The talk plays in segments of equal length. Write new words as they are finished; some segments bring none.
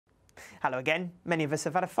Hello again. Many of us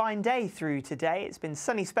have had a fine day through today. It's been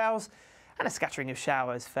sunny spells and a scattering of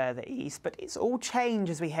showers further east, but it's all change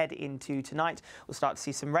as we head into tonight. We'll start to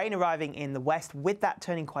see some rain arriving in the west, with that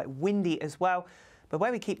turning quite windy as well. But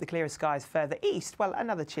where we keep the clearer skies further east, well,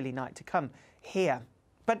 another chilly night to come here.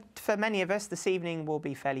 But for many of us, this evening will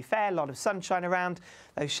be fairly fair, a lot of sunshine around,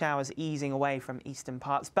 those showers easing away from eastern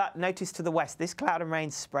parts. But notice to the west, this cloud and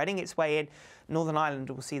rain spreading its way in. Northern Ireland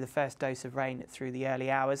will see the first dose of rain through the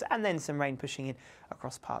early hours, and then some rain pushing in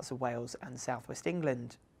across parts of Wales and southwest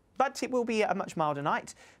England. But it will be a much milder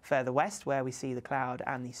night further west, where we see the cloud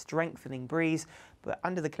and the strengthening breeze. But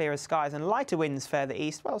under the clearer skies and lighter winds further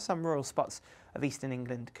east, well, some rural spots of eastern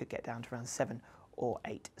England could get down to around 7 or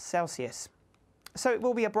 8 Celsius. So it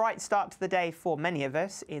will be a bright start to the day for many of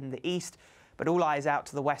us in the east, but all eyes out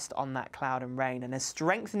to the west on that cloud and rain. And a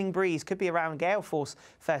strengthening breeze could be around gale force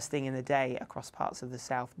first thing in the day across parts of the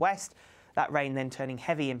southwest. That rain then turning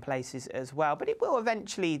heavy in places as well, but it will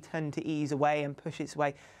eventually tend to ease away and push its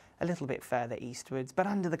way a little bit further eastwards. But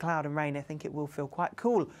under the cloud and rain, I think it will feel quite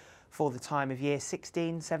cool for the time of year,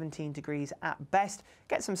 16, 17 degrees at best.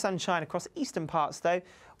 Get some sunshine across eastern parts though,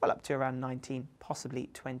 well up to around 19, possibly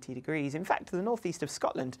 20 degrees. In fact, the northeast of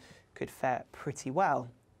Scotland could fare pretty well.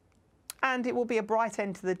 And it will be a bright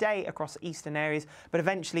end to the day across eastern areas, but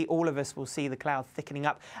eventually all of us will see the cloud thickening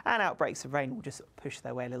up and outbreaks of rain will just push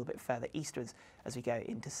their way a little bit further eastwards as we go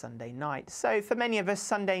into Sunday night. So for many of us,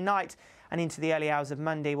 Sunday night and into the early hours of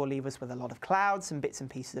Monday will leave us with a lot of clouds, some bits and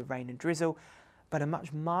pieces of rain and drizzle, but a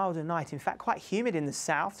much milder night. In fact, quite humid in the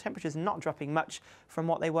south. Temperatures not dropping much from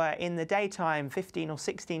what they were in the daytime, 15 or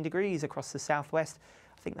 16 degrees across the southwest.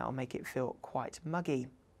 I think that will make it feel quite muggy.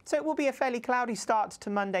 So it will be a fairly cloudy start to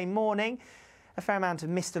Monday morning. A fair amount of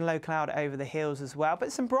mist and low cloud over the hills as well,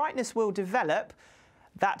 but some brightness will develop.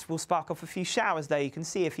 That will spark off a few showers though. You can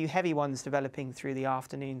see a few heavy ones developing through the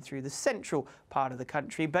afternoon through the central part of the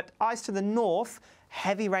country. But eyes to the north,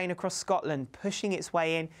 heavy rain across Scotland pushing its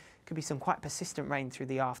way in. Could be some quite persistent rain through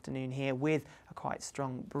the afternoon here with a quite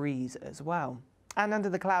strong breeze as well. And under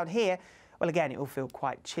the cloud here, well, again, it will feel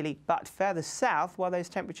quite chilly, but further south, while those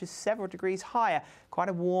temperatures several degrees higher, quite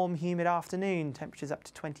a warm, humid afternoon, temperatures up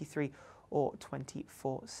to 23 or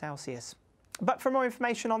 24 Celsius. But for more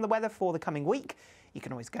information on the weather for the coming week, you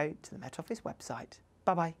can always go to the Met Office website.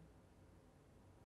 Bye-bye.